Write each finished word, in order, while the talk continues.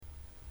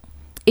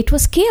It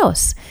was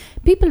chaos.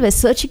 People were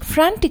searching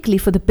frantically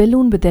for the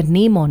balloon with their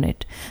name on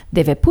it.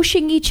 They were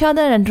pushing each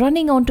other and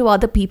running onto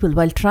other people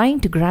while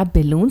trying to grab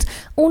balloons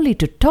only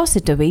to toss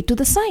it away to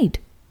the side.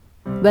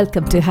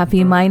 Welcome to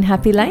Happy Mind,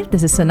 Happy Life.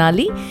 This is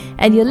Sonali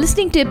and you're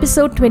listening to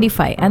episode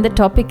 25 and the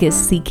topic is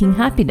Seeking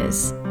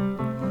Happiness.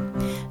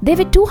 There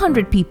were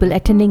 200 people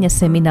attending a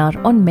seminar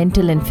on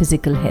mental and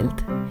physical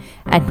health.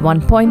 At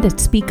one point, the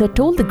speaker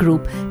told the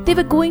group they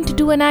were going to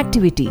do an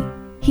activity.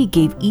 He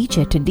gave each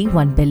attendee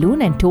one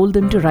balloon and told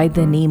them to write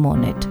their name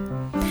on it.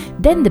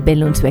 Then the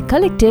balloons were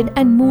collected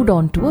and moved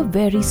on to a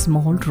very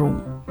small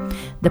room.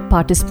 The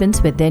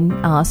participants were then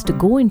asked to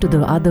go into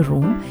the other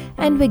room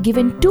and were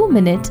given 2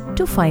 minutes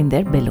to find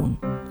their balloon.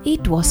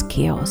 It was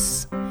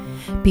chaos.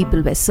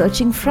 People were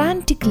searching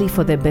frantically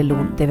for their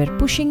balloon. They were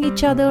pushing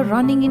each other,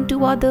 running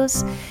into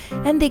others,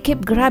 and they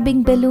kept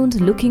grabbing balloons,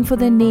 looking for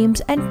their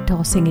names and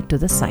tossing it to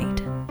the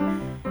side.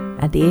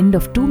 At the end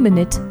of 2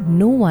 minutes,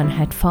 no one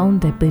had found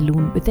their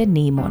balloon with their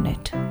name on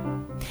it.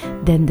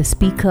 Then the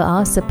speaker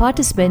asked the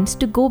participants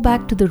to go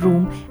back to the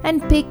room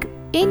and pick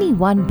any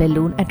one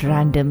balloon at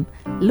random,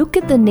 look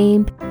at the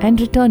name and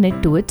return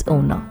it to its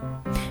owner.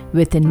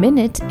 Within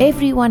minutes,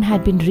 everyone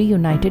had been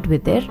reunited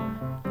with their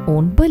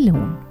own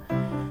balloon.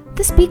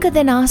 The speaker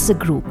then asked the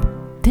group,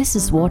 this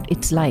is what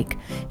it's like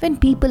when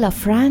people are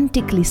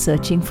frantically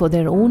searching for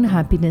their own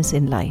happiness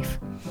in life.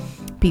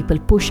 People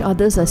push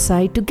others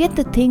aside to get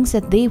the things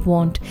that they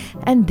want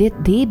and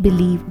that they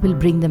believe will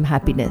bring them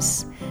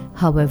happiness.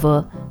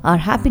 However, our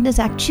happiness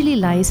actually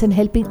lies in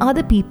helping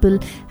other people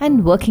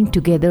and working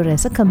together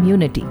as a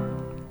community.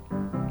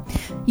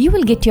 You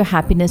will get your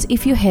happiness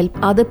if you help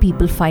other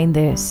people find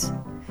theirs.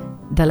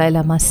 Dalai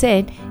Lama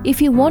said,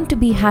 if you want to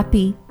be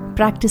happy,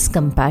 practice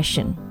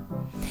compassion.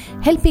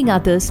 Helping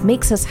others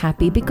makes us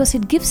happy because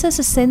it gives us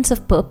a sense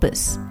of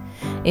purpose.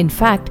 In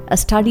fact, a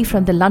study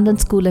from the London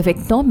School of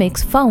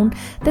Economics found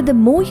that the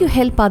more you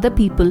help other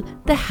people,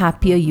 the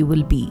happier you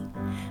will be.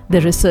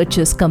 The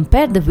researchers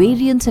compared the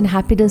variance in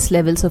happiness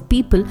levels of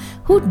people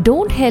who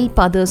don't help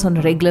others on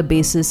a regular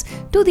basis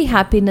to the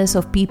happiness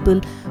of people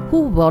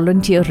who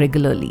volunteer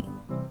regularly.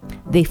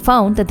 They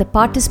found that the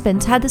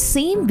participants had the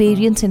same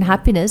variance in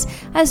happiness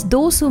as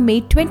those who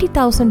made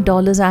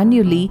 $20,000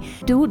 annually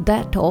to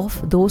that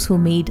of those who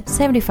made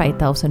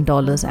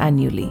 $75,000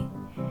 annually.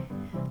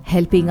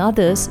 Helping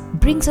others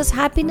brings us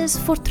happiness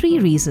for 3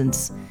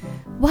 reasons.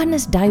 One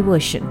is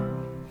diversion.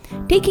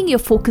 Taking your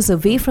focus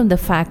away from the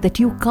fact that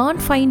you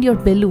can't find your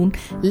balloon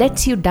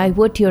lets you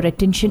divert your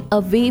attention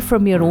away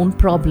from your own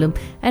problem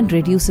and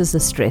reduces the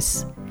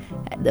stress.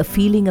 The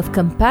feeling of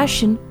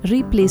compassion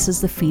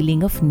replaces the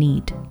feeling of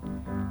need.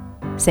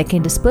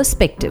 Second is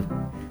perspective.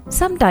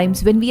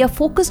 Sometimes when we are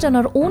focused on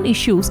our own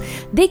issues,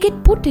 they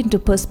get put into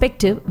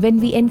perspective when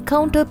we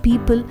encounter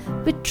people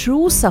with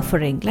true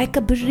suffering like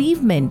a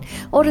bereavement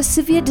or a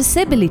severe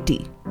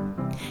disability.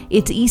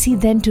 It's easy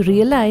then to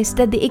realize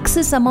that the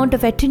excess amount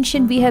of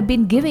attention we have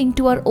been giving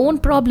to our own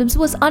problems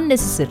was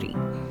unnecessary.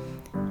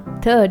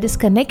 Third is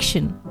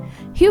connection.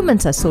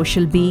 Humans are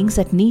social beings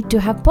that need to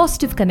have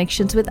positive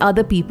connections with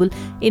other people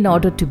in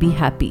order to be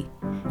happy.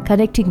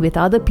 Connecting with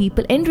other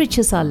people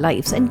enriches our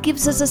lives and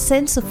gives us a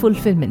sense of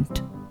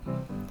fulfillment.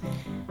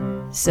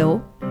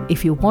 So,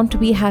 if you want to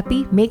be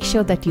happy, make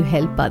sure that you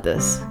help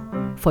others.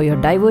 For your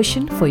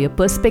diversion, for your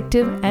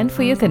perspective, and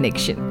for your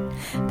connection.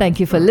 Thank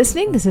you for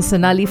listening. This is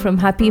Sonali from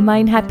Happy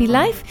Mind, Happy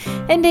Life,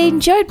 and I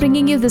enjoyed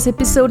bringing you this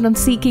episode on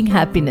seeking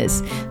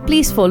happiness.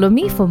 Please follow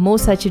me for more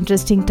such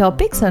interesting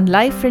topics on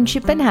life,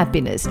 friendship, and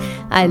happiness.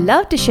 I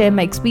love to share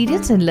my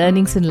experience and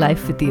learnings in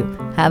life with you.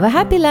 Have a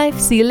happy life.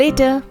 See you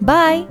later.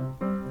 Bye.